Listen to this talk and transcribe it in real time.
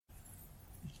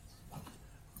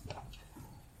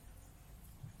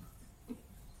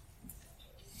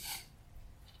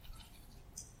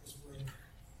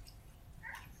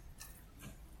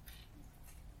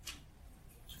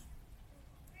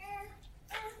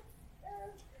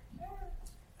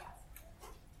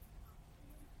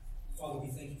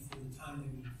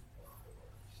time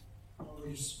that we've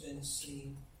already spent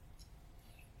singing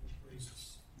your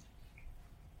praises.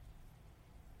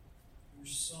 Your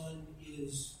Son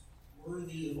is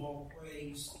worthy of all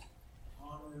praise,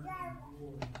 honor, and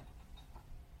glory.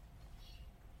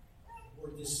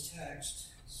 Lord, this text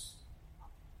is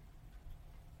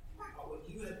about what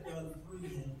you have done through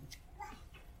him,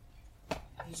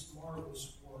 his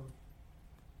marvelous work.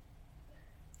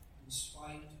 In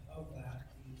spite of that,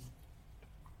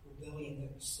 the rebellion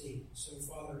that we see. So,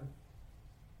 Father,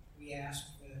 we ask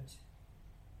that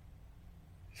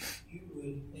you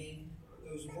would make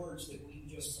those words that we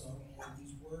just sung and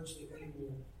these words that we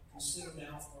will consider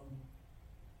now from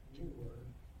your word,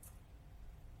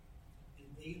 and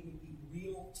they would be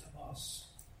real to us.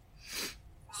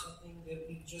 Something that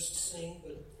we just sing,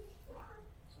 but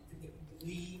something that we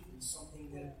believe and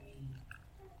something that we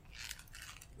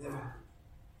live out.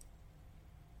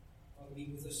 Father, be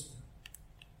with us now.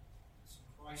 It's in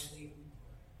Christ's name we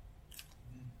pray.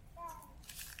 Amen.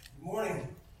 Good morning.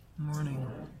 Good morning.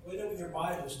 Go ahead and open your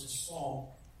Bibles to Psalm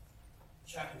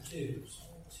chapter 2.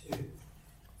 Psalm 2.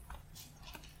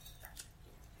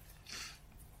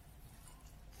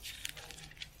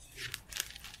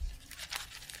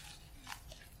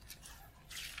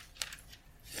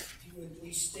 If you would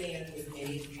please stand with me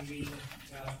as we read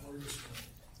God's word this morning.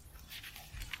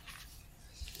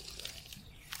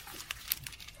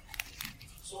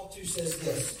 Psalm 2 says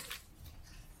this: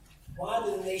 Why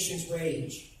do the nations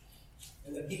rage,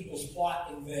 and the peoples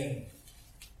plot in vain?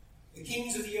 The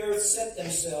kings of the earth set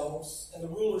themselves, and the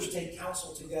rulers take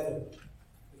counsel together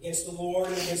against the Lord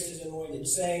and against his anointed,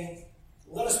 saying,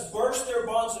 Let us burst their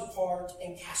bonds apart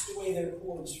and cast away their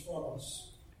cords from us.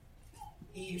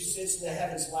 He who sits in the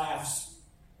heavens laughs,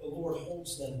 the Lord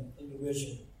holds them in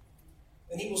derision.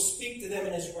 And he will speak to them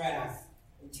in his wrath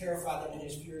and terrify them in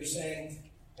his fury, saying,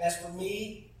 As for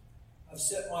me, I've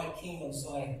set my king on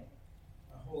Zion,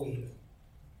 my holy hill.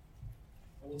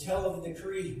 I will tell of the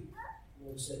decree, the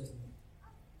Lord said to me.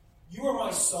 You are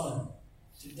my son.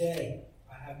 Today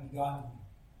I have begotten you.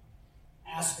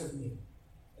 Ask of me,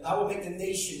 and I will make the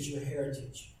nations your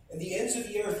heritage, and the ends of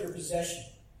the earth your possession.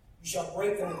 You shall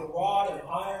break them with a rod of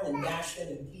iron and dash them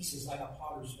in pieces like a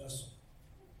potter's vessel.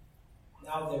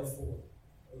 Now therefore,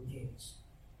 O kings,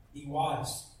 be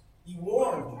wise. Be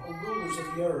warned, O rulers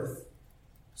of the earth.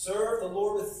 Serve the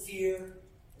Lord with fear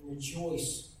and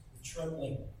rejoice with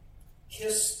trembling.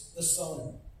 Kiss the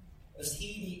Son, lest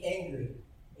he be angry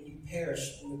and you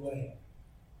perish in the way.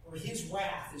 For his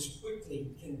wrath is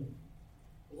quickly kindled.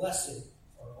 Blessed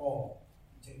are all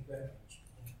who take refuge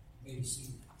in may be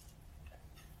seated.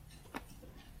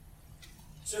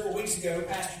 Several weeks ago,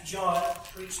 Pastor John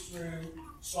preached through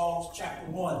Psalms chapter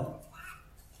 1.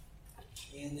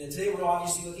 And today we're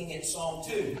obviously looking at Psalm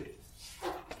 2.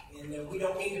 And we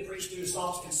don't need to preach through the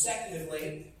Psalms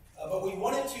consecutively, but we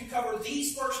wanted to cover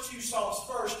these first two Psalms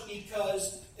first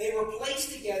because they were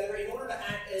placed together in order to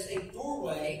act as a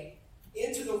doorway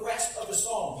into the rest of the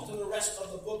Psalms, into the rest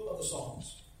of the book of the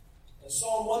Psalms.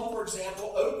 Psalm 1, for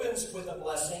example, opens with a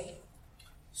blessing.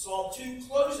 Psalm 2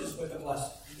 closes with a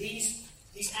blessing. These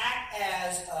act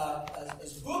as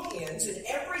bookends, and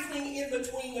everything in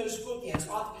between those bookends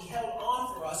ought to be held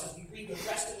on for us as we read the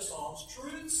rest of the Psalms.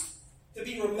 Truths to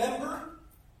be remembered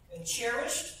and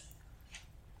cherished,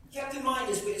 kept in mind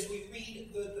as we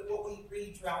read what we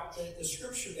read throughout the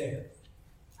Scripture there.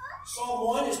 Psalm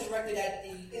 1 is directed at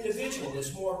the individual.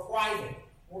 It's more private,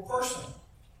 more personal.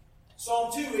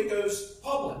 Psalm 2, it goes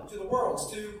public, to the world,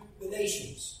 to the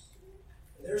nations.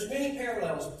 There's many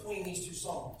parallels between these two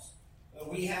Psalms.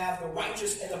 We have the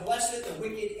righteous and the blessed, the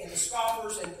wicked and the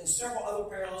scoffers, and several other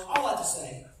parallels. All that to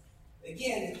say,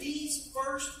 again, these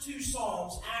first two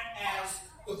Psalms act as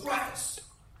the preface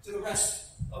to the rest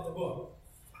of the book.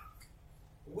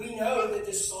 We know that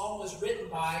this psalm was written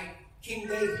by King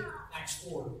David. Acts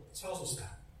 4 tells us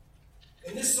that.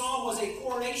 And this psalm was a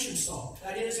coronation psalm.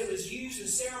 That is, it was used in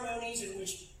ceremonies in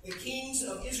which the kings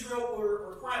of Israel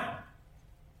were crowned.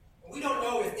 And we don't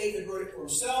know if David wrote it for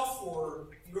himself or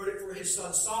he wrote it for his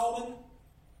son Solomon.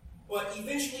 But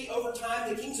eventually, over time,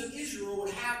 the kings of Israel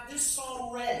would have this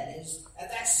psalm read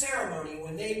at that ceremony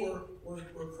when they were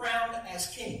crowned as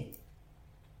king.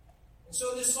 And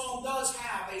so this psalm does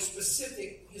have a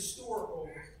specific historical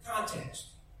context.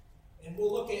 And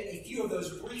we'll look at a few of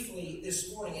those briefly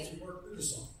this morning as we work through the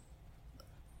psalm.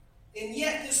 And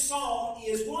yet this psalm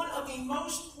is one of the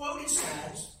most quoted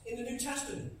psalms in the New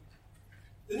Testament.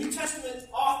 The New Testament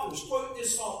authors quote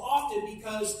this psalm often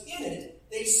because in it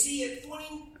they see it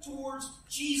pointing towards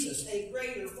Jesus, a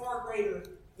greater, far greater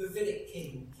Davidic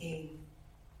king, King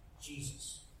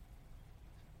Jesus.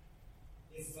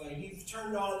 If you've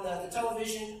turned on the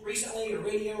television recently or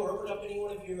radio or opened up any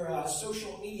one of your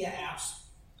social media apps,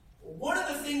 one of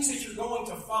the things that you're going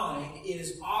to find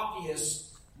is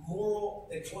obvious moral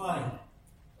decline.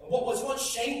 What was once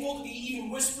shameful to be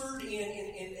even whispered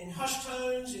in hushed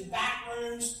tones, in back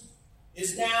rooms,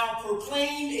 is now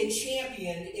proclaimed and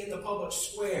championed in the public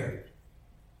square.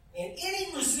 And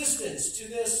any resistance to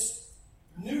this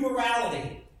new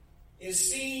morality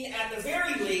is seen at the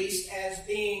very least as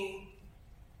being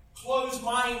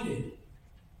closed-minded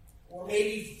or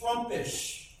maybe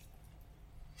frumpish.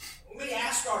 We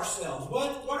ask ourselves,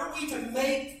 what are we to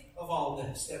make of all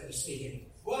this that we see here?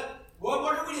 What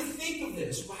are we to think of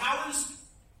this? How is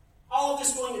all of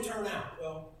this going to turn out?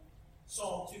 Well,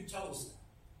 Psalm 2 tells us that.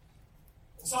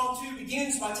 And Psalm 2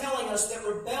 begins by telling us that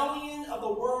rebellion of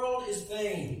the world is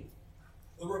vain.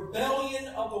 The rebellion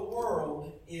of the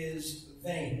world is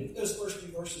vain. Look at those first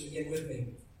few verses again with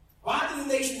me. Why do the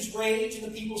nations rage and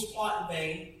the peoples plot in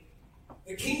vain?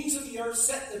 The kings of the earth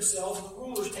set themselves, and the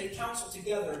rulers take counsel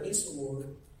together against the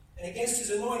Lord and against his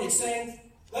anointed, saying,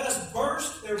 let us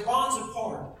burst their bonds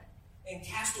apart and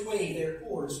cast away their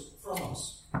cords from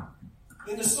us.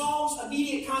 In the Psalm's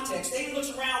immediate context, David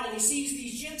looks around and he sees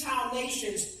these Gentile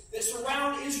nations that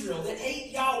surround Israel, that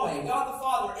hate Yahweh, God the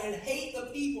Father, and hate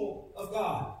the people of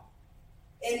God.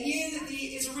 And in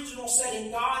its original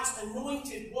setting, God's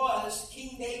anointed was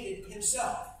King David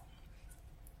himself.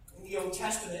 In the Old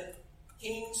Testament,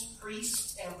 kings,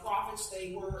 priests, and prophets,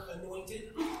 they were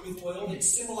anointed with oil. It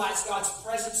symbolized God's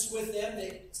presence with them,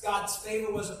 that God's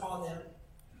favor was upon them.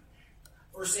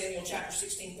 1 Samuel chapter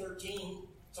 16:13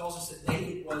 tells us that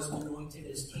David was anointed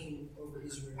as king over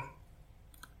Israel.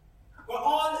 But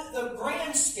on the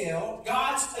grand scale,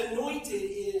 God's anointed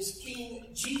is King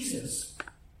Jesus.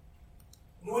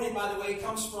 Anointed, by the way,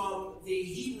 comes from the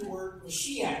Hebrew word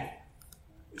Mashiach,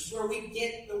 which is where we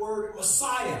get the word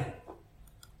Messiah.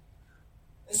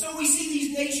 And so we see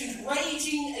these nations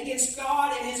raging against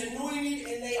God and his anointed,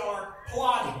 and they are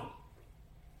plotting.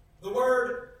 The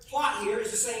word plot here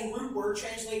is the same root word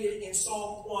translated in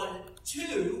Psalm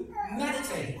 1:2,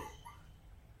 meditate.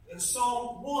 In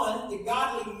Psalm 1, the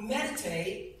godly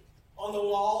meditate on the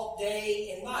law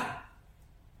day and night.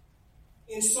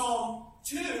 In Psalm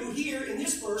 2, here in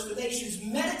this verse, the nations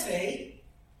meditate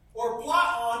or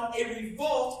plot on a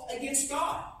revolt against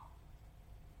God.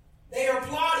 They are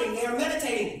plotting, they are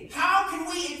meditating. How can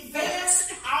we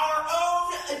advance our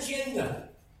own agenda?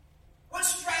 What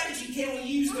strategy can we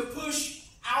use to push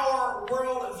our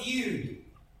world view?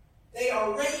 They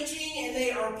are raging and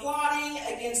they are plotting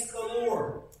against the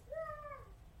Lord.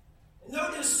 And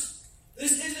notice,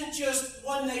 this isn't just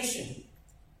one nation.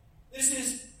 This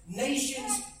is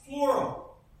nations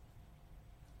plural.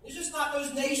 It's just not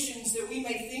those nations that we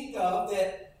may think of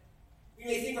that we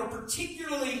may think are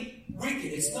particularly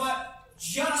wicked. It's not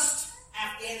just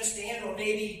Afghanistan or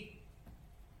maybe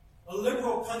a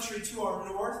liberal country to our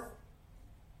north.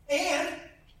 And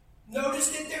notice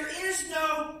that there is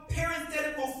no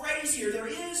parenthetical phrase here. There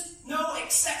is no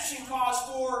exception clause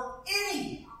for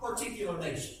any particular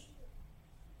nation.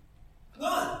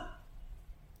 None.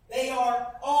 They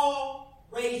are all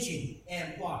raging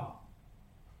and plotting.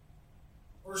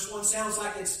 Verse 1 sounds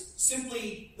like it's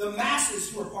simply the masses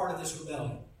who are part of this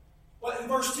rebellion. But in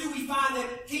verse 2 we find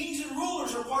that kings and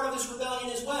rulers are part of this rebellion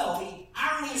as well. The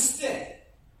irony is thick.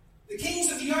 The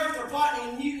kings of the earth are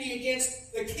plotting in mutiny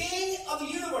against the King of the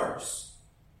universe.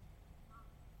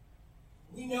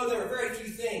 We know there are very few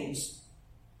things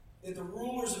that the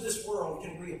rulers of this world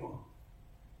can agree upon.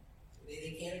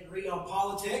 They can't agree on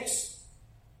politics.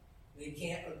 They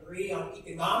can't agree on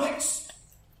economics.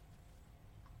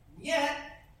 Yet,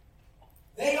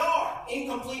 they are in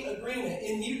complete agreement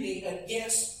in mutiny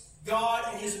against God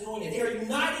and his anointed. They are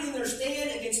united in their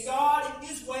stand against God and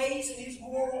his ways and his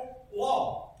moral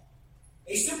law.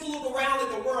 A simple look around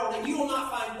at the world, and you will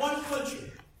not find one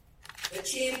country that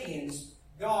champions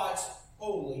God's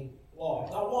holy law.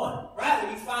 Not one. Rather,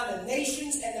 you find the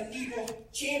nations and the people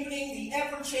championing the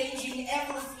ever-changing,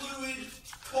 ever-fluid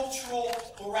cultural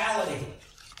morality.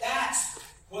 That's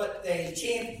what they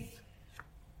champion.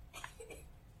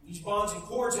 These bonds and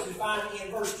cords that we find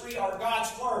in verse 3 are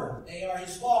God's word. They are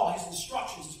his law, his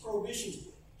instructions, his prohibitions,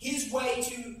 his way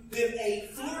to live a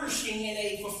flourishing and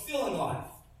a fulfilling life.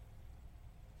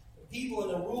 People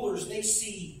and the rulers, they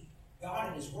see God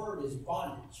and his word as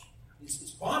bondage.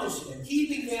 It's bondage to them,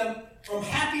 keeping them from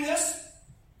happiness,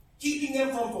 keeping them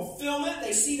from fulfillment.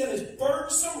 They see them as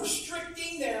burdensome,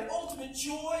 restricting their ultimate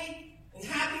joy and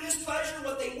happiness, pleasure.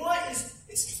 What they want is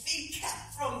it's to be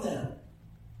kept from them.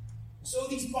 So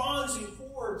these bonds and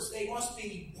cords, they must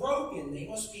be broken. They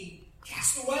must be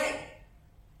cast away.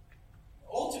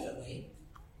 Ultimately,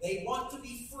 they want to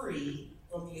be free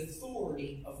from the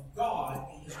authority of God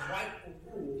and his rightful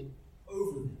rule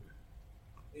over them.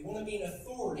 They want to be an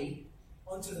authority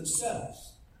unto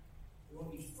themselves. They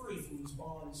want to be free from these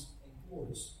bonds and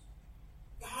cords.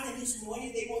 God and his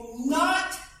anointed, they will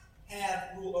not have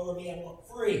rule over me. I want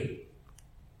free.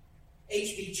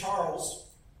 H.B. Charles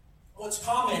once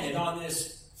commented on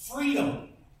this freedom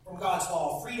from God's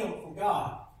law, freedom from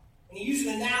God. And he used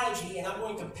an analogy, and I'm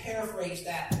going to paraphrase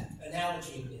that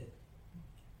analogy a bit.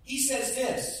 He says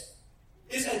this: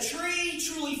 is a tree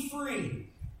truly free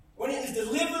when it is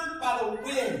delivered by the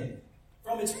wind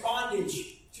from its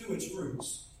bondage to its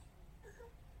roots?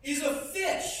 Is a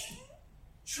fish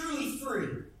truly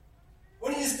free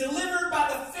when it is delivered by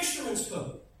the fisherman's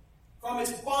hook from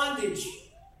its bondage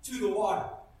to the water?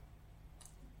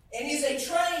 And is a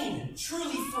train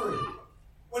truly free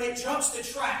when it jumps the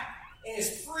track and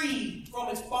is free from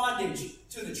its bondage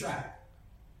to the track?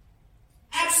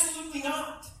 Absolutely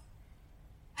not.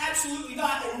 Absolutely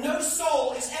not. And no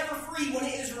soul is ever free when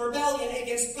it is in rebellion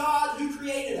against God who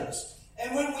created us.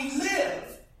 And when we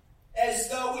live as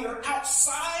though we are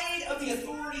outside of the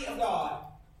authority of God,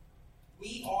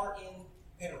 we are in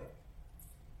peril.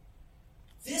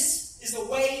 This is the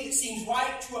way that seems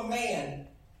right to a man,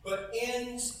 but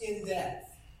ends in death.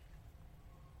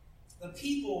 The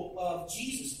people of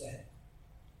Jesus then,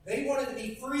 they wanted to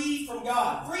be free from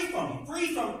God, free from him,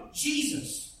 free from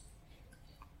Jesus.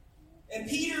 And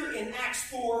Peter in Acts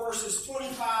 4, verses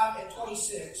 25 and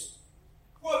 26,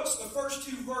 quotes the first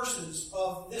two verses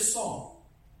of this psalm.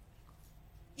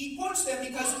 He quotes them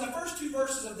because in the first two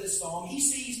verses of this psalm, he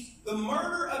sees the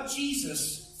murder of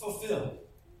Jesus fulfilled.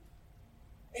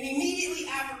 And immediately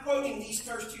after quoting these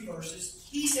first two verses,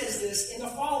 he says this in the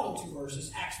following two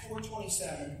verses, Acts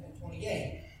 4:27 and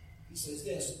 28. He says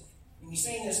this, and he's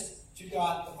saying this to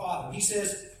God the Father. He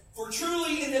says, "For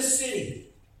truly in this city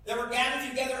there were gathered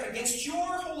together against your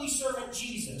holy servant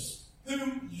Jesus,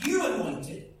 whom you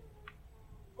anointed,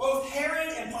 both Herod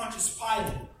and Pontius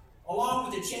Pilate, along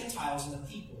with the Gentiles and the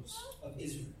peoples of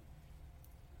Israel.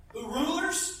 The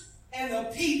rulers and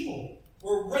the people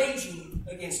were raging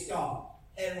against God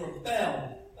and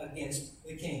rebelled against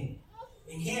the king."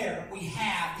 And here we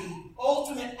have the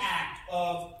ultimate act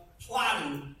of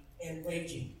plotting and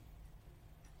raging.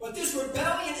 But this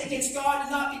rebellion against God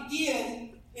did not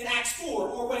begin in Acts 4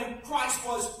 or when Christ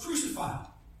was crucified.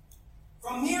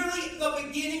 From nearly the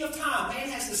beginning of time, man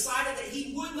has decided that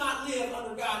he would not live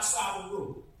under God's sovereign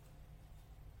rule.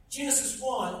 Genesis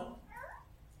 1,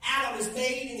 Adam is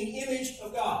made in the image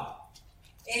of God.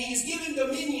 And he is given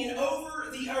dominion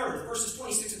over the earth. Verses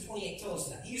 26 and 28 tell us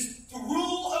that. He is to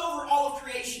rule over all of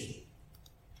creation.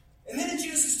 And then in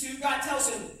Genesis 2, God tells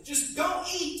him, just don't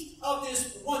eat of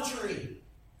this one tree.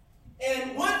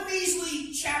 And one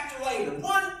measly chapter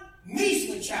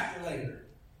later,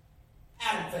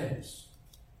 Adam fails.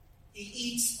 He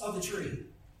eats of the tree.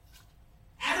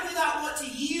 Adam did not want to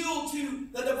yield to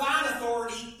the divine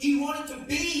authority. He wanted to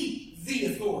be the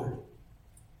authority.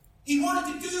 He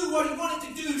wanted to do what he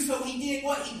wanted to do, so he did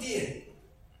what he did.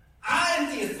 I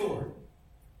am the authority.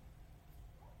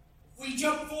 If we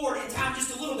jump forward in time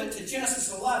just a little bit to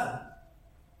Genesis 11,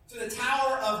 to the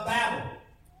Tower of Babel.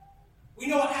 We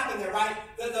know what happened there, right?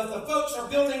 The folks are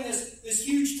building this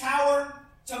huge tower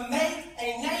to make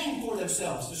a name for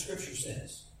themselves, the scripture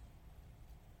says.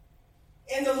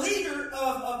 And the leader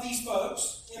of these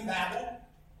folks in Babel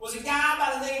was a guy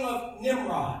by the name of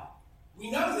Nimrod.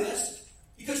 We know this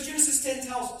because Genesis 10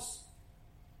 tells us.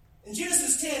 In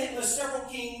Genesis 10, it lists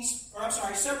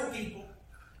several people.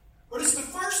 But it's the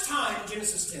first time in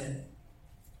Genesis 10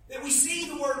 that we see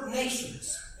the word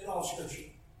nations in all of Scripture.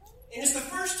 And it's the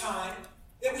first time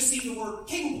that we see the word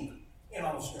kingdom in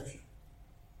all of Scripture.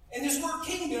 And this word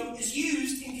kingdom is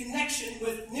used in connection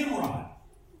with Nimrod.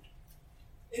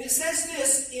 And it says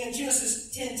this in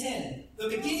Genesis 10:10. The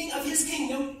beginning of his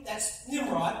kingdom, that's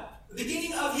Nimrod, the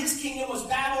beginning of his kingdom was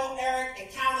Babel, Erech, and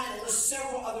Calneh, and lists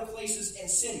several other places and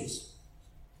cities.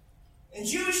 And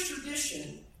Jewish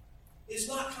tradition is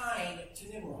not kind to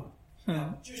Nimrod.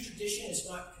 Jewish tradition is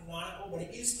not canonical, but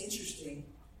it is interesting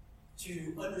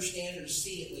to understand or to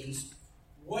see at least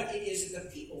what it is that the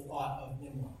people thought of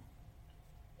Nimrod.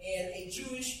 And a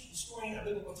Jewish historian of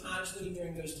biblical times, living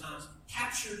during those times,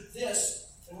 captured this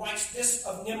and writes this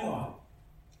of Nimrod.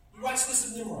 He writes this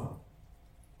of Nimrod.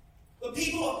 The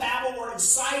people of Babel were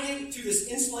incited to this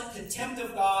insolent contempt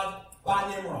of God by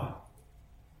Nimrod.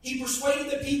 He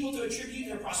persuaded the people to attribute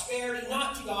their prosperity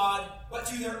not to God, but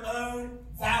to their own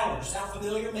valor. Sound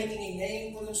familiar? Making a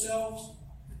name for themselves?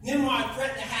 Nimrod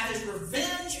threatened to have his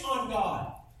revenge on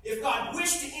God if God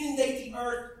wished to inundate the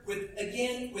earth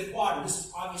with water, this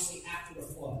is obviously after the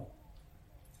flood,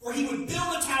 where he would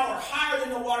build a tower higher than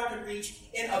the water could reach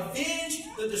and avenge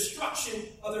the destruction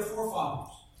of their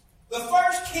forefathers. The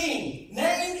first king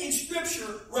named in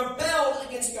Scripture rebelled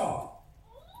against God.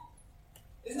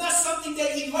 It's not something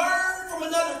that he learned from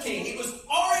another king. It was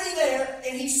already there,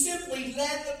 and he simply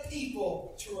led the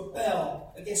people to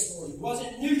rebel against the Lord. He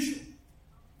wasn't neutral,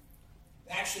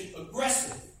 actually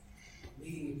aggressive,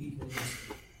 leading the people against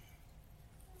him.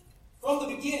 From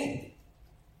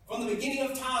the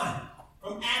beginning of time,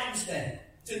 from Adam's day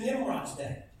to Nimrod's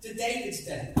day, to David's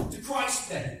day, to Christ's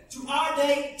day, to our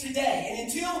day today. And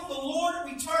until the Lord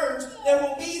returns, there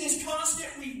will be this constant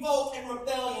revolt and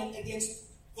rebellion against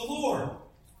the Lord.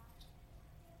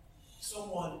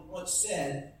 Someone once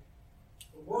said,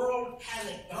 the world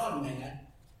hasn't gone mad.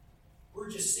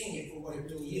 We're just seeing it for what it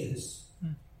really is.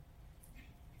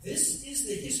 This is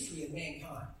the history of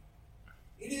mankind.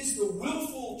 It is the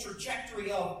willful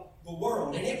trajectory of the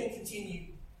world, and it will continue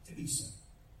to be so.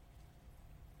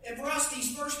 And for us,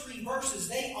 these first 3 verses,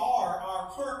 they are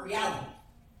our current reality.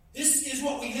 This is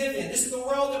what we live in. This is the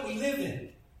world that we live in.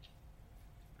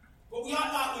 But we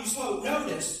ought not lose hope.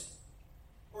 Notice,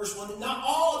 verse 1, that not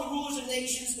all of the rulers of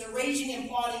nations, their raging and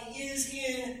plotting is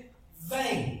in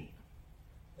vain.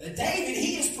 David,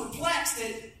 he is perplexed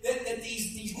that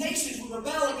these nations would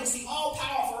rebel against the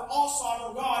all-powerful,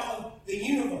 all-sovereign God of the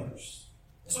universe.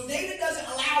 And so David doesn't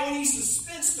allow any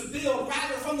suspense to build.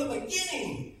 Rather, from the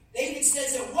beginning, David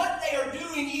says that what they are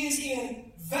doing is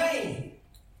in vain.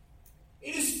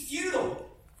 It is futile.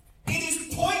 It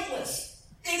is pointless.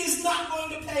 It is not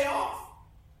going to pay off.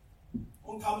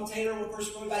 One commentator, one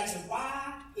person wrote about it, he said,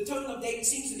 why? The tone of David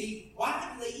seems to be,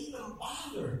 why do they even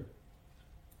bother?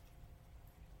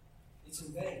 It's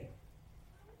in vain.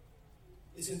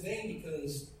 It's in vain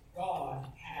because God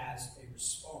has a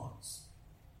response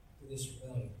to this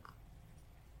rebellion.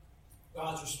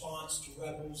 God's response to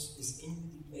rebels is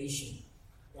indignation.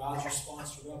 God's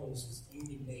response to rebels is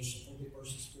indignation. Look at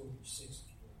verses 4 through 6.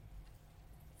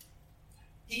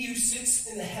 He who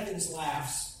sits in the heavens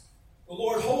laughs. The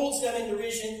Lord holds them in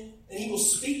derision, and he will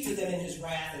speak to them in his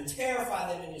wrath and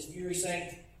terrify them in his fury,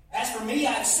 saying, as for me,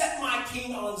 I have set my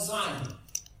king on Zion,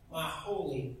 my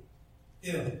holy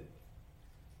hill.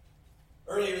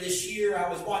 Earlier this year, I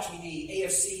was watching the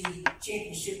AFC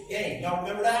Championship game. Y'all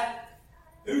remember that?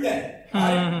 Who Day?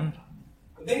 Right?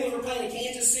 The Bengals were playing the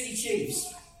Kansas City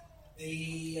Chiefs.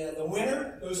 The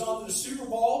winner goes on to the Super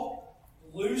Bowl.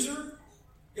 The loser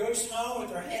goes home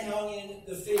with their head hung in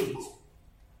defeat.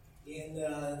 In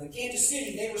the Kansas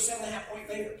City, they were 7.5-point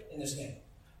favorite in this game.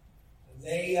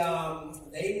 They'd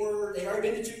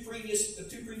already been to the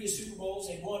two previous Super Bowls.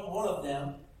 They won one of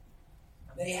them.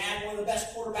 They had one of the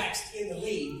best quarterbacks in the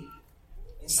league.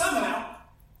 And somehow,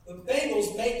 the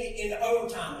Bengals make it into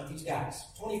overtime with these guys.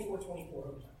 24-24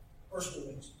 overtime. First two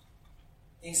wins.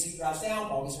 Kansas City drives down,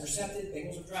 ball gets intercepted.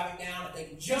 Bengals are driving down. If they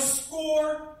can just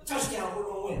score a touchdown, we're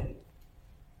going to win.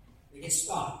 They get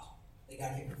stopped. They got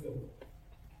to kick a field goal.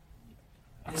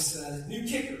 This new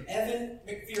kicker, Evan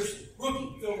McPherson,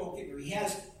 rookie field goal kicker. He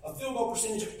has a field goal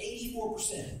percentage of 84%. If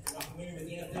you're not familiar with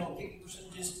the NFL kicking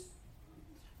percentages,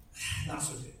 not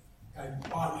so good. Okay,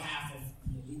 bottom half of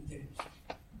the elite kickers.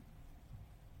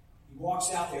 He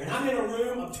walks out there, and I'm in a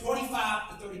room of 25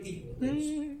 to 30 people.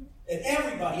 And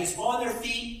everybody is on their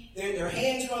feet. Their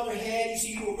hands are on their head. You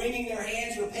see people wringing their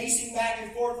hands. They're pacing back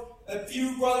and forth. A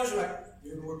few brothers are like,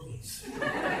 "Your Lord, please."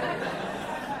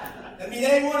 I mean,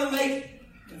 they want to make it.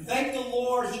 And thank the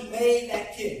Lord he made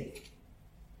that kick.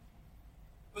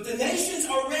 But the nations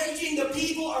are raging. The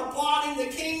people are plotting.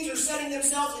 The kings are setting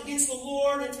themselves against the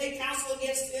Lord and take counsel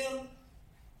against him.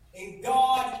 And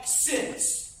God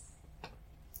sits.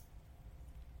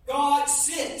 God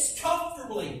sits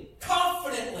comfortably,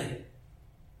 confidently.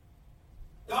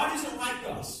 God isn't like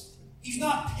us. He's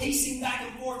not pacing back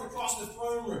and forth across the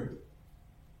throne room.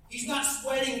 He's not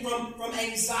sweating from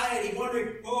anxiety,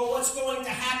 wondering, oh, what's going to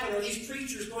happen? Are these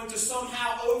creatures going to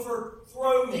somehow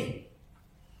overthrow me?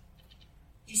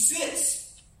 He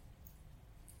sits.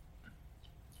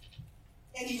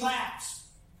 And he laughs.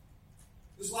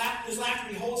 His laughter,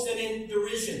 he holds them in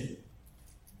derision.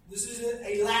 This isn't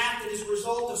a laugh that is a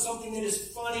result of something that is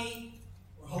funny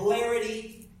or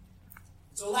hilarity.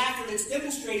 It's a laughter that's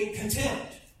demonstrating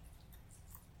contempt.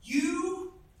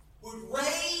 You would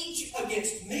rage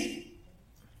against me.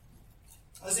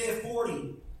 Isaiah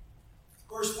 40,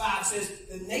 verse 5 says,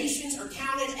 the nations are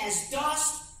counted as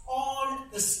dust on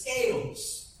the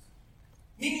scales.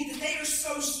 Meaning that they are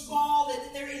so small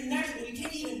that they're immeasurable. You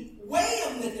can't even weigh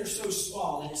them that they're so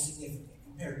small and insignificant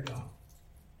compared to God.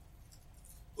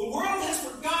 The world has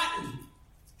forgotten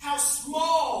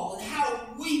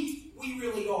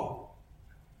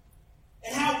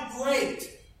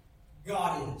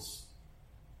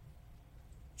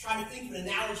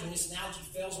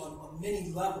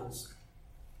many levels.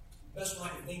 The best one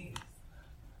I can think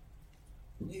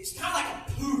of. It's kind of like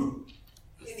a poodle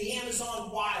in the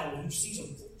Amazon wild who sees a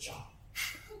pork chop.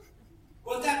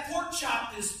 Well, that pork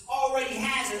chop already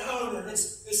has an owner, and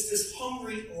it's this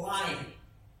hungry lion.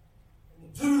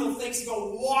 And the poodle thinks he's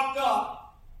going to walk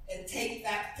up and take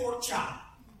that pork chop.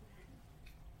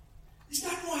 It's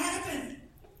not going to happen.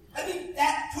 I mean,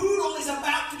 that poodle is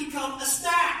about to become a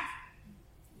snack.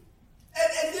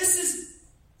 And this is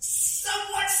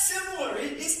somewhat similar.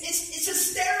 It's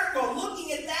hysterical.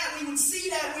 Looking at that, we would see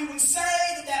that. We would say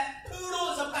that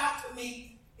poodle is about to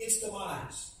meet its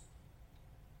demise.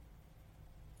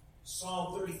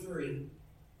 Psalm 33,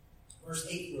 verse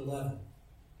 8 through 11.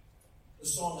 The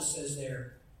psalmist says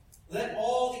there, "Let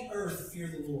all the earth fear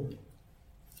the Lord.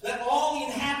 Let all the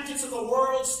inhabitants of the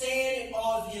world stand in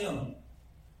awe of him.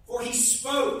 For he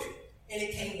spoke, and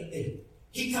it came to be.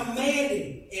 He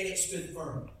commanded, and it stood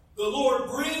firm. The Lord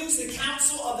brings the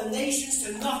counsel of the nations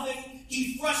to nothing.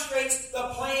 He frustrates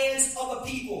the plans of the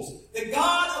peoples." The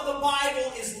God of the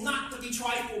Bible is not to be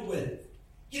trifled with.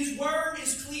 His word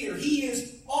is clear. He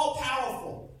is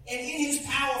all-powerful. And in his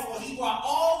powerful, he brought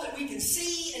all that we can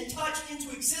see and touch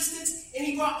into existence. And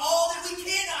he brought all that we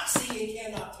cannot see and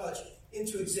cannot touch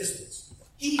into existence.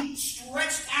 He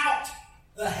stretched out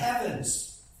the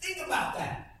heavens. Think about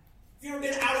that. If you've ever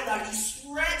been out at night, he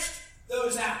stretched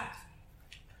those out.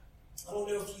 I don't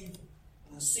know if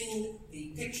you've seen the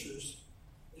pictures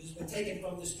that has been taken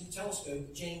from this new telescope,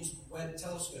 the James Webb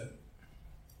Telescope.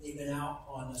 They've been out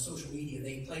on social media.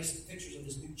 They placed pictures of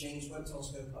this new James Webb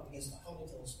Telescope up against the Hubble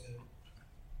Telescope.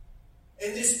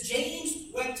 And this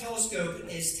James Webb Telescope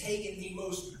has taken the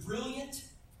most brilliant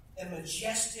and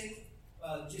majestic,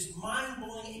 just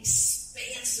mind-blowing,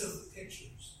 expansive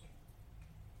pictures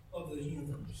of the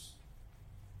universe.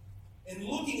 And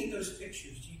looking at those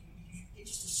pictures, you get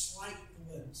just a slight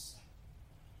glimpse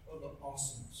of the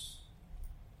awesomeness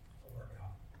of our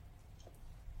God.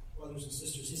 Brothers and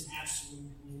sisters, his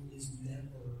absolute rule is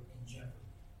never in jeopardy.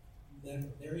 Never.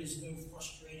 There is no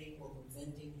frustrating or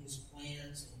preventing his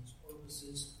plans and his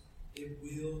purposes. It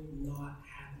will not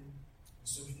happen. And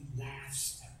so he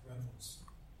laughs at rebels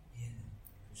in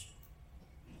creation.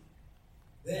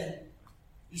 Then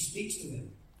he speaks to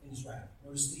them in his wrath.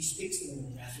 Notice that he speaks to them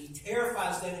in his wrath. He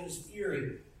terrifies them in his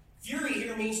fury. Fury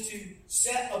here means to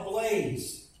set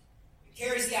ablaze. It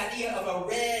carries the idea of a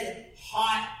red,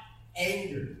 hot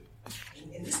anger.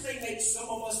 And this may make some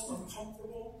of us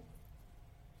uncomfortable,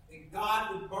 that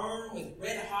God would burn with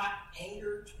red-hot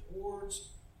anger towards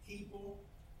people,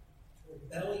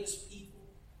 rebellious people.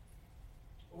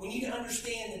 But we need to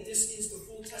understand that this is the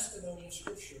full testimony of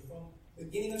Scripture, from the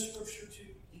beginning of Scripture to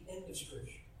the end of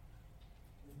Scripture.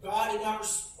 If God did not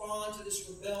respond to this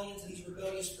rebellion, to these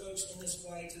rebellious folks in this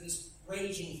way, to this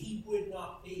raging, he would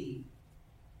not be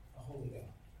a holy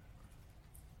God.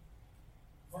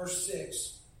 Verse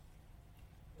 6.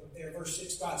 Look there, verse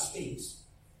 6, God speaks.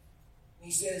 And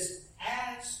he says,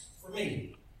 "As for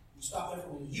me," you stop there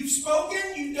for me. "You've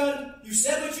spoken, you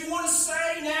said what you want to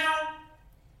say, now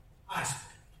I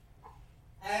speak.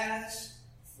 As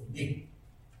for me."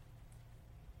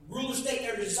 The rulers state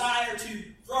their desire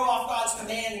to throw off God's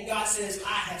command, and God says,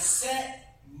 "I have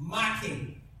set my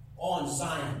king on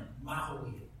Zion, my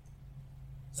holy hill."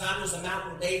 Zion was the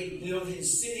mountain where David built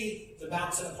his city, the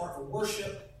mountain set apart for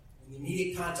worship. In the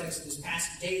immediate context of this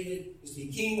passage, David is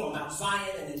the king on Mount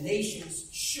Zion, and the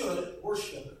nations should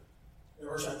worship,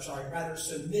 rather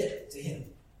submit to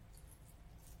him.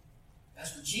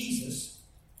 As for Jesus,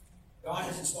 God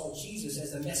has installed Jesus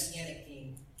as the Messianic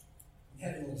king in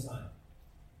heavenly Zion.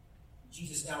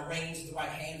 Jesus now reigns at the right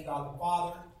hand of God the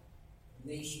Father. The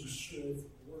nations should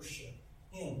worship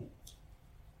him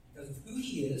because of who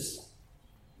he is,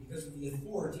 because of the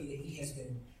authority that he has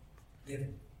been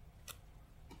given.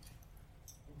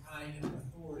 What kind of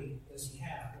authority does he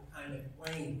have? What kind of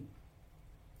reign?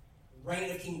 The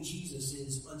reign of King Jesus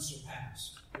is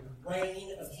unsurpassed. The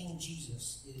reign of King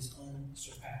Jesus is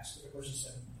unsurpassed. Look at verses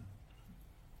 7 and 9.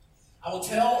 "I will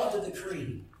tell of the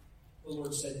decree," the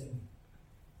Lord said to me.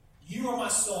 "You are my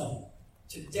son.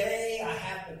 Today I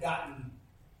have begotten you.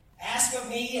 Ask of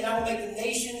me, and I will make the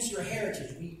nations your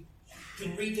heritage." We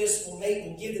can read this, we'll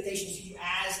give the nations to you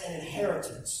as an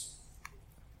inheritance.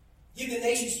 "Give the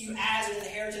nations to you as an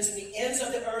inheritance, and the ends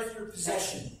of the earth your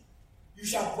possession. You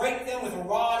shall break them with a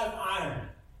rod of iron,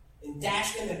 and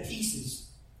dash them in pieces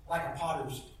like a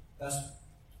potter's vessel."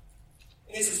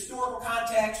 In its historical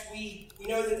context, we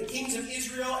know that the kings of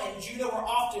Israel and Judah were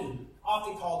often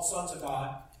called sons of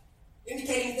God,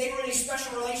 indicating they were in a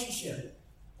special relationship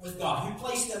with God, who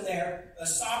placed them there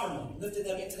sovereignly, lifted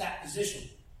them into that position.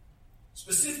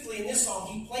 Specifically in this psalm,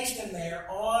 he placed them there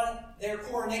on their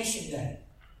coronation day.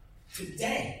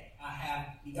 Today I have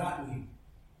begotten you.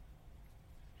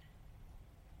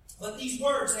 But these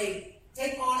words, they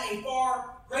take on a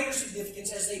far greater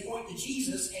significance as they point to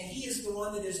Jesus, and he is the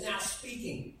one that is now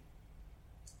speaking.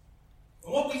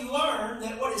 And what we learn,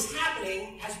 that what is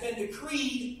happening has been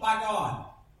decreed by God.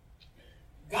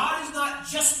 God is not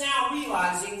just now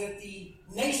realizing that the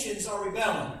nations are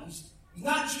rebelling. He's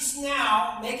not just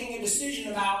now making a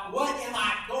decision about what am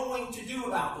I going to do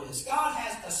about this. God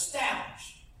has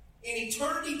established in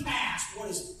eternity past what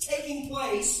is taking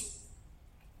place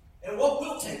and what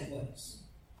will take place.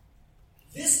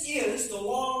 This is the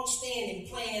long-standing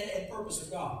plan and purpose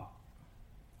of God.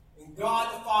 When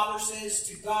God the Father says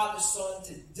to God the Son,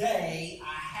 today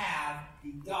I have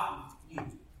begotten you.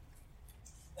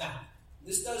 Now,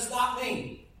 this does not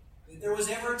mean that there was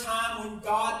ever a time when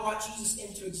God brought Jesus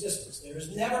into existence. There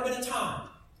has never been a time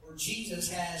where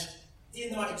Jesus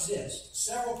did not exist.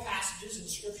 Several passages in the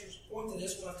Scriptures point to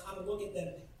this. We don't have time to look at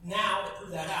them now to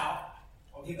prove that out.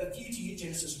 I'll give a few to you.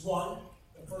 Genesis 1,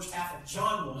 the first half of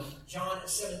John 1, John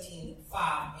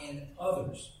 17:5, and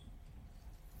others.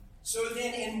 So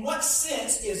then, in what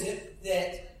sense is it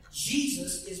that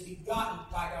Jesus is begotten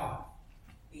by God?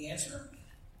 The answer?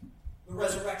 The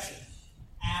resurrection.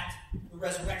 At the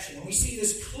resurrection. And we see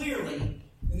this clearly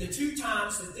in the two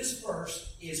times that this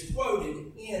verse is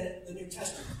quoted in the New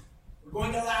Testament. We're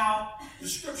going to allow the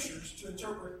Scriptures to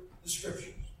interpret the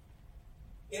Scriptures.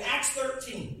 In Acts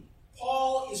 13,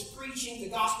 Paul is preaching the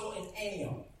gospel in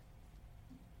Antioch.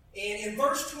 And in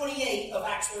verse 28 of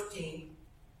Acts 13,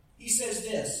 he says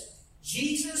this: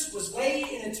 Jesus was laid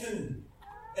in a tomb,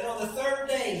 and on the third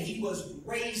day he was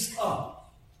raised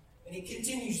up. And he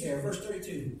continues there, verse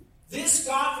 32. This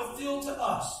God fulfilled to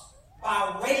us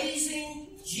by raising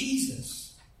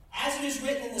Jesus. As it is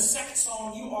written in the second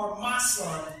psalm, you are my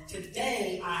son.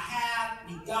 Today I have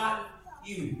begotten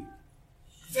you.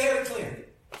 Very clear.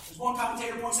 As one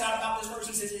commentator points out about this verse,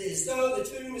 he says, it is though the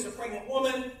tomb is a pregnant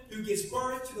woman who gives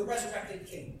birth to the resurrected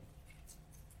king.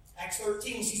 Acts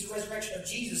 13 sees the resurrection of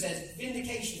Jesus as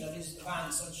vindication of his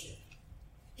divine sonship.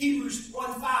 Hebrews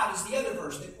 1:5 is the other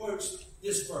verse that quotes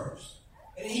this verse.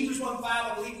 And in Hebrews 1:5,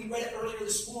 I believe we read it earlier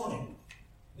this morning.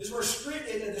 This is where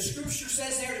the Scripture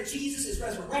says there that Jesus is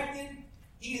resurrected.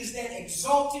 He is then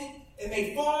exalted and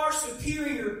made far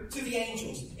superior to the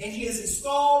angels. And he is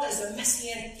installed as a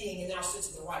messianic king and now sits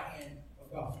at the right hand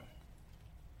of God.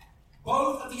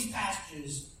 Both of these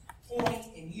passages point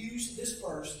and use this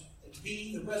verse to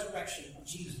be the resurrection of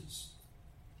Jesus.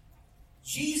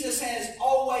 Jesus has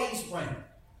always reigned.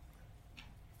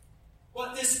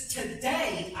 But this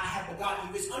today I have begotten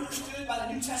you is understood by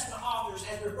the New Testament authors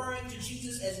as referring to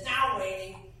Jesus as now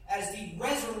reigning as the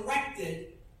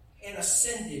resurrected and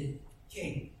ascended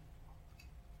king.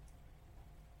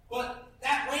 But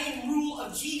that reign and rule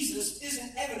of Jesus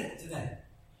isn't evident today.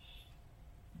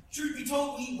 Truth be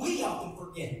told, we often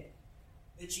forget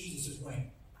that Jesus is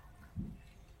reigning.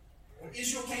 When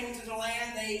Israel came into the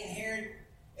land, they inherited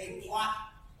a plot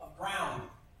of ground.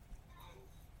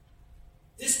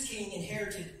 This king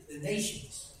inherited the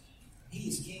nations. He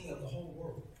is king of the whole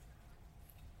world.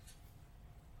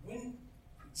 When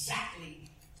exactly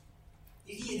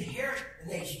did he inherit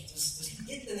the nations? Does he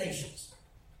get the nations?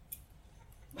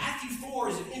 Matthew 4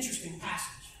 is an interesting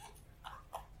passage.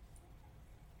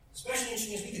 Especially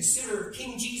interesting as we consider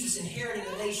King Jesus inheriting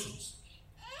the nations.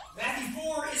 Matthew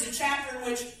 4 is a chapter in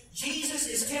which Jesus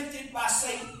is tempted by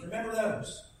Satan. Remember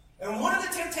those. And one of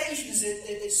the temptations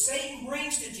that Satan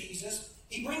brings to Jesus,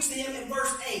 he brings to him in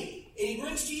verse 8. And he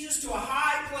brings Jesus to a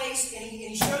high place, and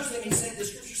he shows them, he said, the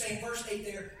Scripture saying in verse 8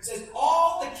 there, it says,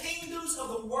 all the kingdoms of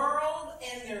the world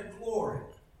and their glory.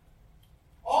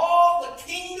 All the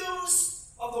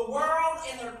kingdoms of the world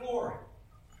and their glory.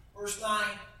 Verse 9,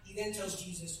 he then tells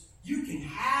Jesus, you can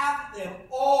have them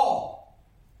all.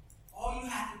 All you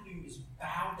have to do is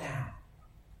bow down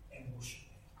and worship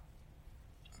me.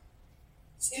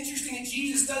 It's interesting that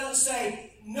Jesus doesn't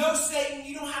say, no, Satan,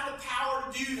 you don't have the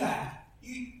power to do that.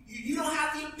 You don't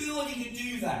have the ability to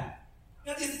do that.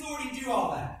 You don't have the authority to do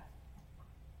all that.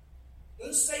 It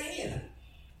doesn't say any of that.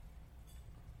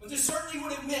 But this certainly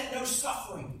would have meant no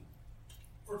suffering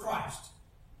for Christ.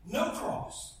 No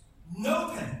cross.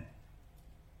 No pain.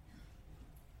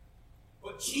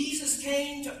 But Jesus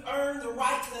came to earn the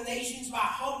right to the nations by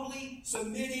humbly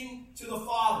submitting to the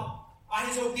Father, by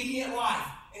his obedient life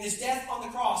and his death on the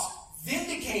cross,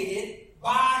 vindicated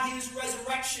by his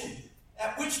resurrection,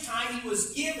 at which time he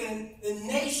was given the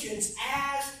nations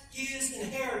as his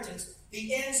inheritance,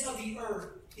 the ends of the earth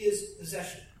his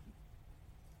possession.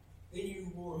 Then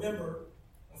you will remember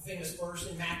a the famous verse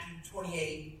in Matthew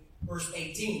 28, verse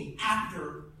 18,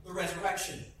 after the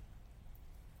resurrection.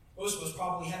 Most of us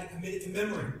probably have it committed to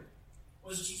memory.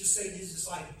 What does Jesus say to his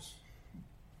disciples?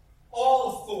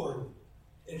 All authority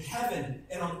in heaven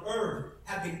and on earth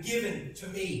have been given to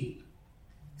me.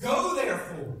 Go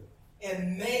therefore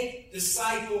and make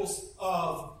disciples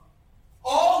of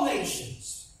all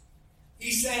nations.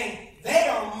 He's saying, they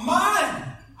are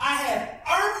mine. I have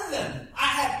earned them. I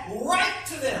have right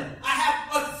to them. I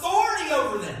have authority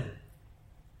over them.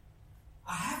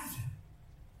 I have them.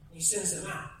 And he sends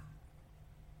them out.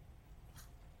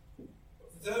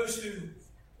 But for those who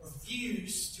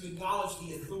refuse to acknowledge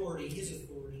the authority, his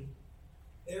authority,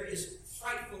 there is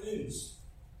frightful news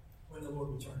when the Lord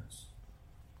returns.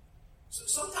 So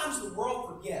sometimes the world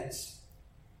forgets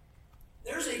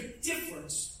there's a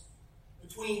difference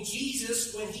between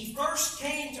Jesus when he first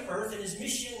came to earth and his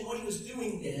mission and what he was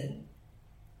doing then,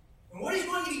 and what he's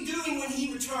going to be doing when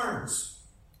he returns.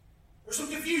 There's some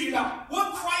confusion about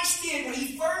what Christ did when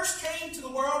he first came to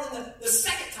the world and the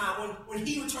second time when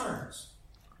he returns.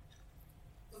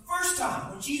 The first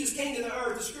time when Jesus came to the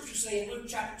earth, the scriptures say in Luke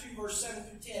chapter 2, verse 7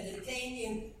 through 10, that he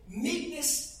came in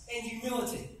meekness and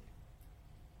humility.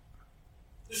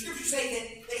 The scriptures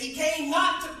say that he came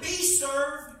not to be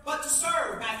served, but to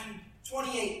serve. Matthew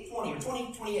 28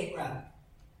 rather.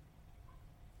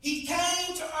 He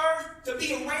came to earth to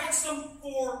be a ransom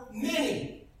for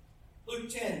many. Luke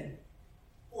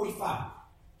 10:45.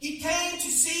 He came to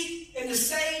seek and to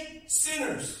save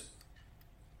sinners.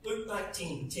 Luke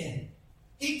 19:10.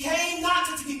 He came not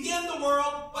to condemn the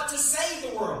world, but to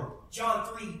save the world. John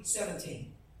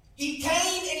 3:17. He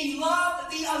came and he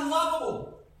loved the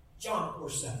unlovable. John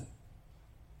 4:7.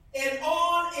 And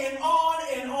on and on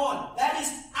and on. That is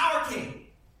our King.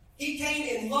 He came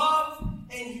in love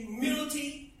and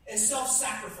humility and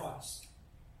self-sacrifice.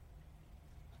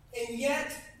 And yet,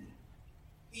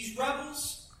 these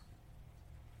rebels,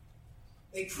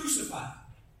 they crucified him.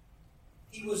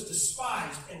 He was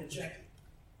despised and rejected.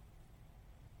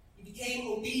 He became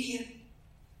obedient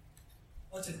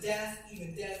unto death,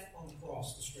 even death on the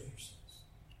cross, the scripture says.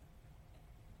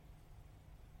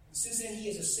 And since then, he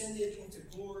has ascended into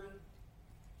glory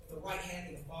at the right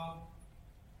hand of the Father.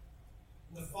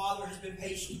 And the Father has been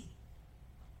patient.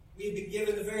 We have been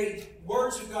given the very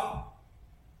words of God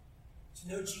to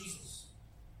know Jesus,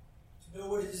 to know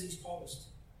what it is he's called us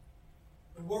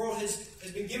to. The world has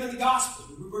been given the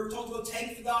gospel. We were told to go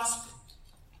take the gospel.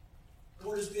 The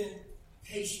Lord has been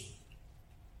patient.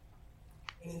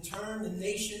 And in turn, the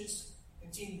nations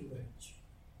continue to rage.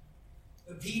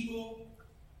 The people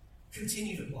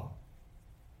continue to plot.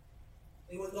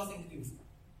 They want nothing to do with him.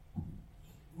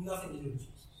 Nothing to do with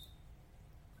Jesus.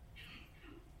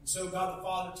 And so God the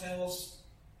Father tells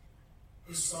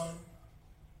his Son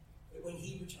that when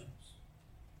he returns,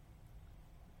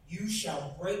 you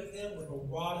shall break them with a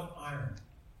rod of iron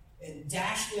and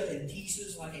dash them in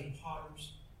pieces like a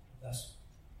potter's vessel.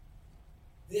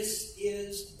 This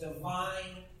is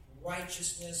divine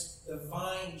righteousness,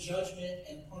 divine judgment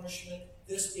and punishment.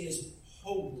 This is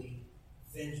holy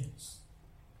vengeance.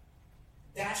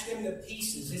 Dash them to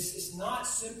pieces. It's not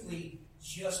simply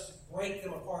just break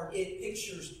them apart. It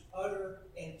pictures utter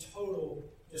and total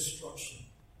destruction.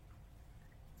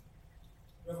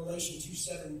 Revelation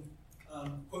 2:7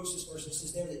 quotes this verse and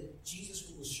says there that Jesus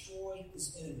will destroy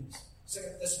his enemies. 2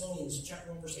 Thessalonians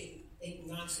chapter 1, verse 8 and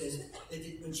 9 says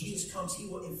that when Jesus comes, he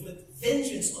will inflict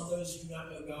vengeance on those who do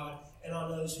not know God and on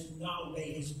those who do not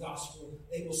obey his gospel.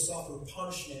 They will suffer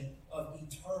punishment of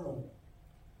eternal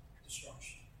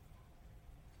destruction.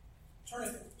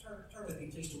 Turn with me,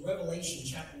 please, to Revelation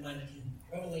chapter 19.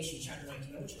 Revelation chapter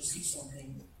 19. I want you to see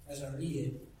something as I read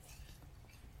it.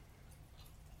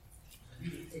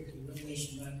 Read it quickly.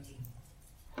 Revelation 19.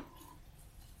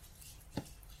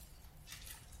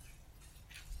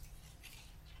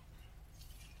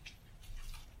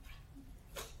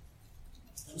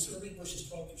 I'm just going to read verses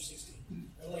 12 through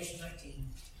 16. Revelation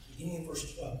 19, beginning in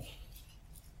verse 12.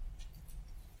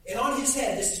 And on his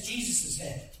head, this is Jesus'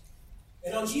 head.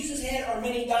 And on Jesus' head are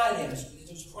many diadems,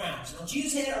 those crowns. And on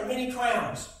Jesus' head are many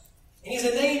crowns. And he has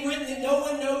a name written that no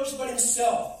one knows but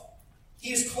himself.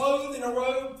 He is clothed in a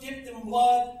robe dipped in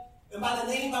blood, and by the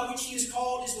name by which he is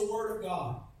called is the word of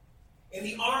God. And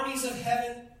the armies of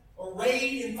heaven,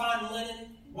 arrayed in fine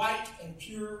linen, white and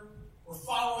pure, were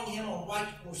following him on white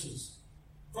horses.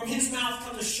 From his mouth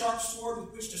comes a sharp sword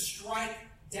with which to strike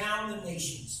down the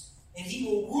nations. And he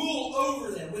will rule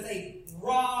over them with a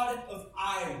rod of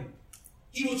iron.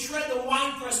 He will tread the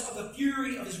winepress of the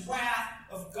fury of his wrath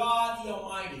of God the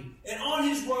Almighty. And on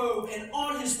his robe and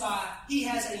on his thigh he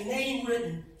has a name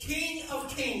written, King of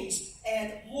Kings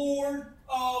and Lord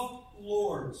of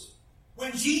lords.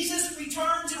 When Jesus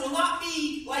returns, it will not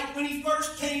be like when he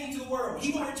first came into the world.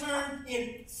 He will return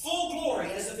in full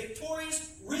glory as the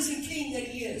victorious, risen King that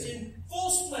he is, in full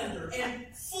splendor and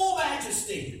full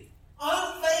majesty,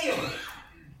 unveiled.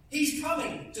 He's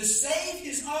coming to save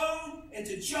his own and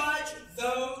to judge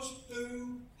those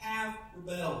who have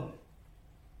rebelled.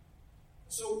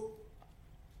 So,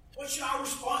 what should our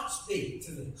response be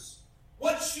to this?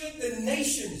 What should the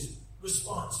nation's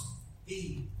response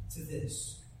be to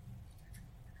this?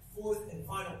 Fourth and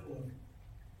final point.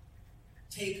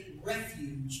 Take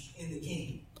refuge in the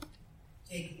King.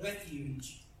 Take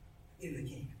refuge in the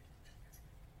King.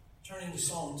 Turning to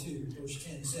Psalm 2, verse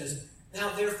 10 says,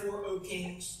 Now therefore, O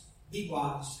kings, be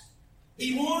wise.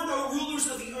 Be warned, O rulers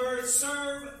of the earth.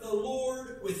 Serve the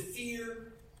Lord with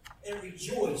fear and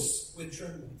rejoice with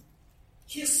trembling.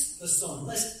 Kiss the Son,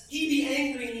 lest he be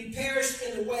angry and you perish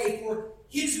in the way, for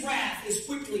his wrath is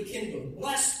quickly kindled.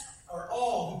 Blessed are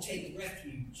all who take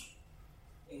refuge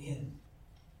in him.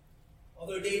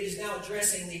 Although David is now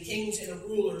addressing the kings and the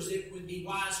rulers, it would be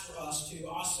wise for us to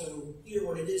also hear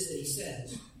what it is that he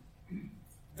says.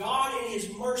 God in his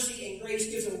mercy and grace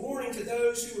gives a warning to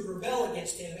those who would rebel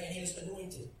against him and his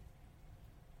anointed.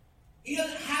 He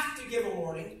doesn't have to give a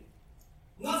warning.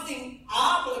 Nothing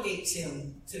obligates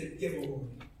him to give a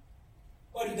warning.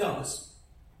 But he does.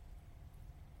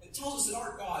 It tells us that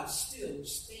our God still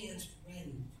stands ready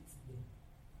to forgive.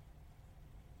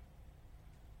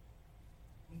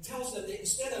 It tells us that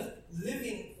instead of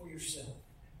living for yourself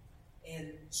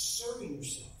and serving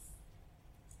yourself,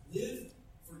 live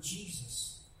for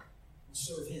Jesus and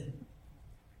serve him.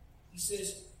 He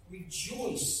says,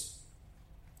 rejoice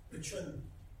with trembling.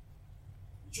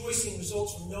 Rejoicing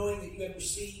results from knowing that you have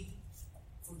received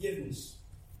forgiveness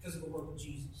because of the work of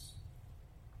Jesus.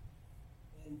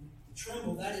 And the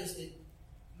tremble, that is that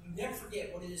you never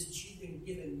forget what it is that you've been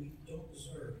given you don't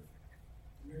deserve.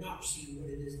 And you're not receiving what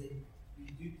it is that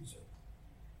you do deserve.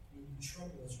 And you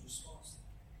tremble as a response to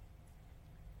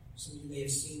that. Some of you may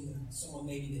have seen someone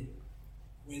maybe that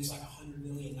wins like $100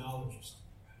 million or something.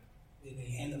 Right?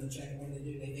 They hand them the check, and what do?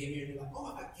 They immediately like,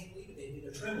 oh, I can't believe it.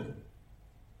 They're trembling.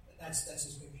 That's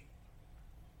his picture.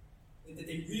 That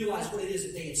they realize what it is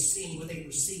that they have seen, what they've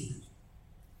received.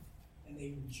 And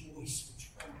they rejoice with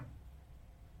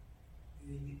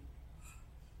trembling.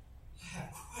 I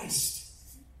have Christ.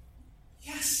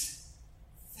 Yes.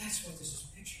 That's what this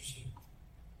pictures here.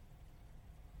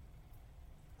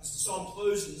 As the psalm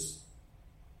closes,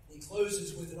 it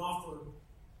closes with an offer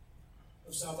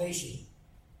of salvation.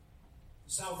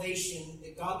 The salvation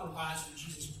that God provides through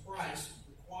Jesus Christ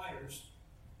requires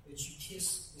that you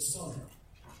kiss the Son.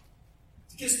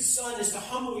 To kiss the Son is to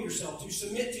humble yourself, to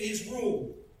submit to his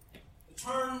rule, to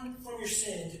turn from your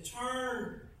sin, to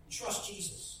turn and trust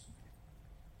Jesus.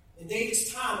 In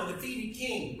David's time, a defeated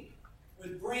king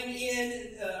would bring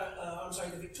in,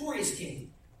 the victorious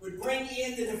king would bring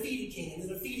in the defeated king and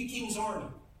the defeated king's army.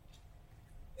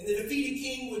 And the defeated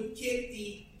king would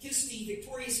kiss the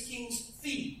victorious king's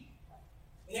feet.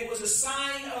 And it was a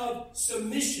sign of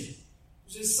submission. It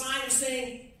was a sign of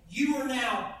saying, you are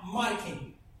now my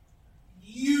king.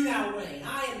 You now reign.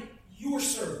 I am your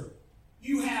servant.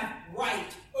 You have right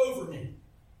over me.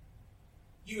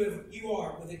 You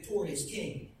are the victorious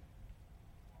king.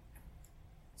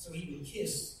 So he would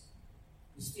kiss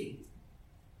his feet.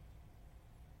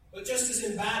 But just as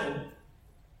in battle,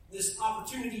 this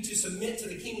opportunity to submit to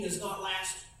the king does not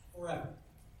last forever.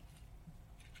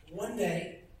 One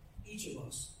day, each of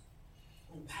us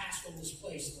will pass from this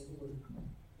place and the Lord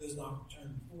does not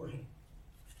return before him.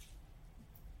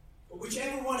 But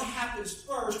whichever one happens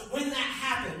first, when that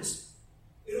happens,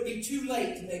 it'll be too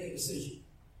late to make a decision.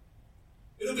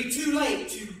 It'll be too late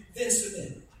to then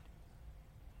submit.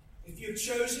 If you've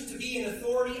chosen to be an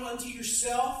authority unto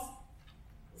yourself,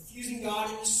 refusing God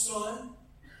and his Son,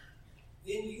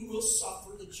 then you will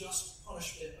suffer the just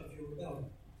punishment of your rebellion.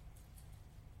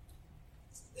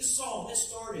 This psalm has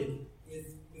started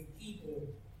with people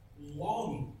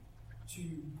longing to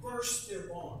burst their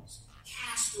bonds,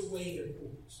 cast away their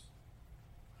cords.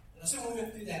 And I said when we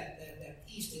went through that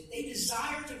piece that they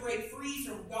desire to break free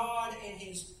from God and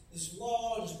his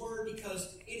law and his word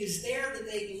because it is there that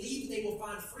they believe that they will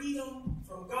find freedom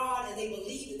from God and they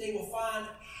believe that they will find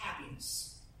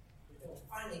happiness. That they will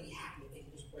finally be happy if they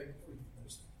can just break free from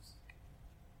those things.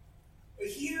 But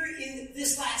here in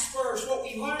this last verse, what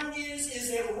we learn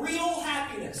is that real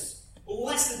happiness,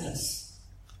 blessedness,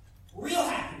 real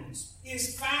happiness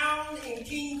is found in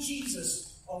King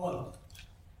Jesus alone.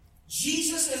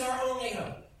 Jesus is our only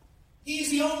hope. He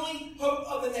is the only hope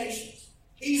of the nations.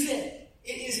 He's it.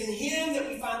 It is in him that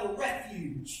we find the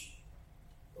refuge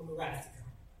the wrath to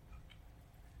come.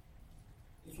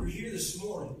 If you're here this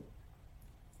morning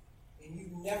and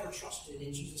you've never trusted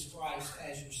in Jesus Christ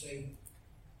as your Savior,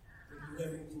 or you've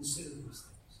never even considered these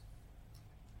things,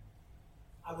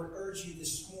 I would urge you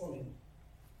this morning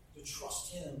to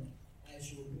trust Him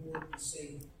as your Lord and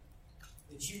Savior,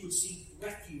 that you would seek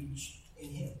refuge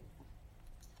in Him.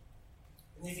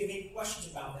 And if you have any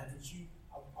questions about that,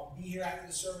 I'll be here after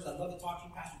the service. I'd love to talk to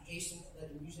you. Pastor Jason led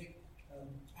the music.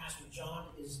 Pastor John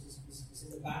is in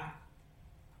the back.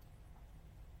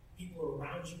 People are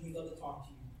around you. We'd love to talk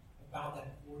to you about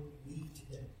that important need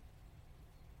today.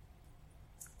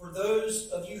 For those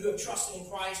of you who have trusted in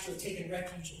Christ, who have taken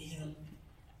refuge in Him,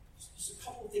 just a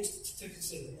couple of things to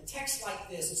consider. In a text like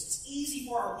this, it's easy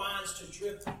for our minds to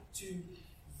drift to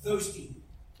those people.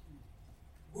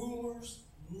 Rulers,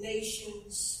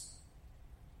 nations.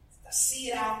 I see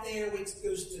it out there, which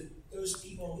goes to those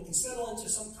people, and we can settle into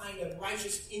some kind of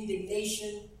righteous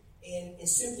indignation and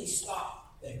simply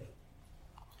stop there.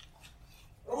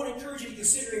 I want to encourage you to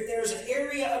consider if there's an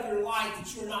area of your life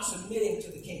that you are not submitting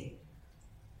to the King.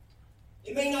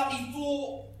 It may not be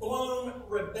full-blown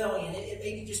rebellion. It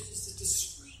may be just a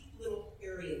discrete little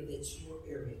area that's your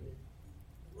area.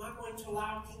 You're not going to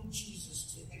allow King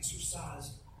Jesus to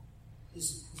exercise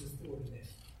his authority there.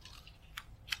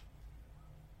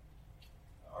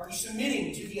 Are you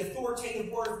submitting to the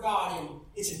authoritative Word of God in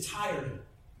its entirety?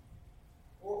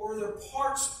 Or are there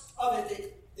parts of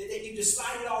it that you've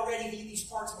decided already that these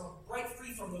parts are break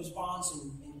free from those bonds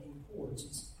and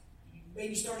cords? You may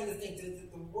be starting to think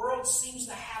that the world seems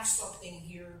to have something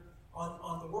here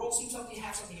on the world seems to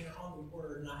have something here on the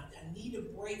Word, and I need to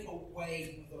break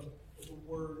away from what the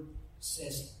Word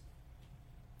says.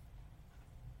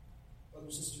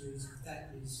 Brothers and sisters, if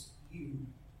that is you,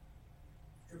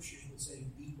 Scriptures would say,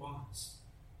 be wise.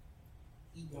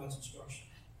 Heed God's instruction.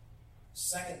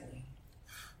 Secondly,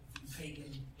 if you've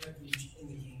taken refuge in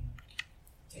the King,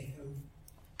 take hope.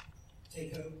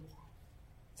 Take hope.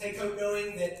 Take hope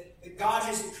knowing that God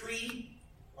has decreed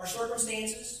our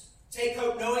circumstances. Take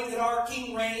hope knowing that our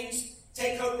King reigns.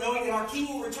 Take hope knowing that our King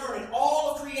will return and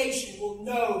all of creation will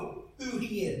know who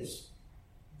He is.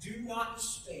 Do not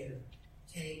despair.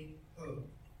 Take hope.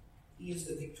 He is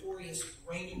the victorious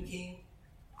reigning King.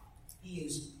 He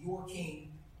is your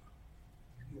King,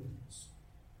 yours.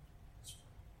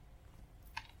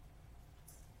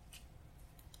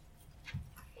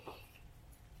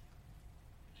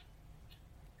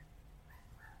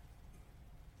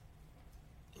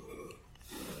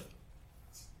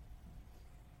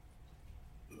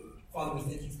 Father, we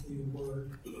thank you for your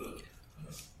word.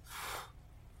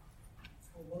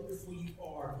 How wonderful you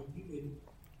are that you would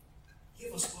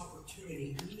give us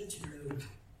opportunity even to know you.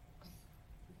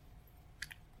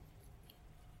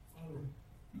 Father,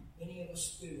 many of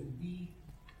us do. We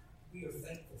are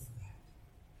thankful for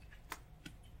that.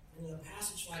 And in a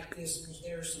passage like this,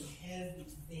 there are some heavy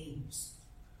themes,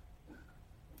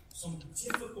 some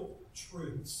difficult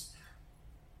truths.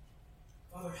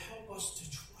 Father, help us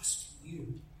to trust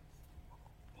you.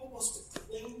 Help us to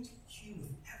cling to you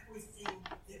with everything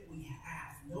that we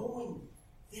have, knowing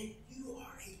that you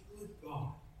are a good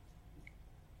God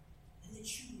and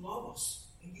that you love us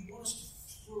and you want us to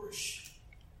flourish.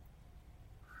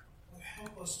 Lord,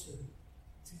 help us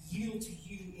to yield to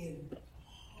you in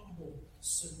humble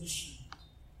submission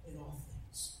in all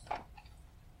things.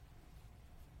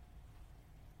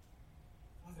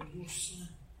 Father, your Son,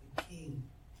 the King,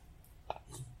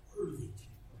 is worthy to be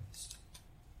praised,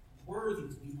 worthy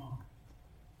to be honored.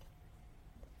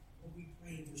 Lord, we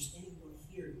pray if there's anyone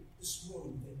here this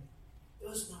morning that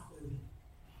does not know you,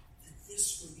 that this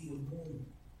would be a moment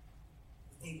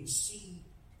that they will see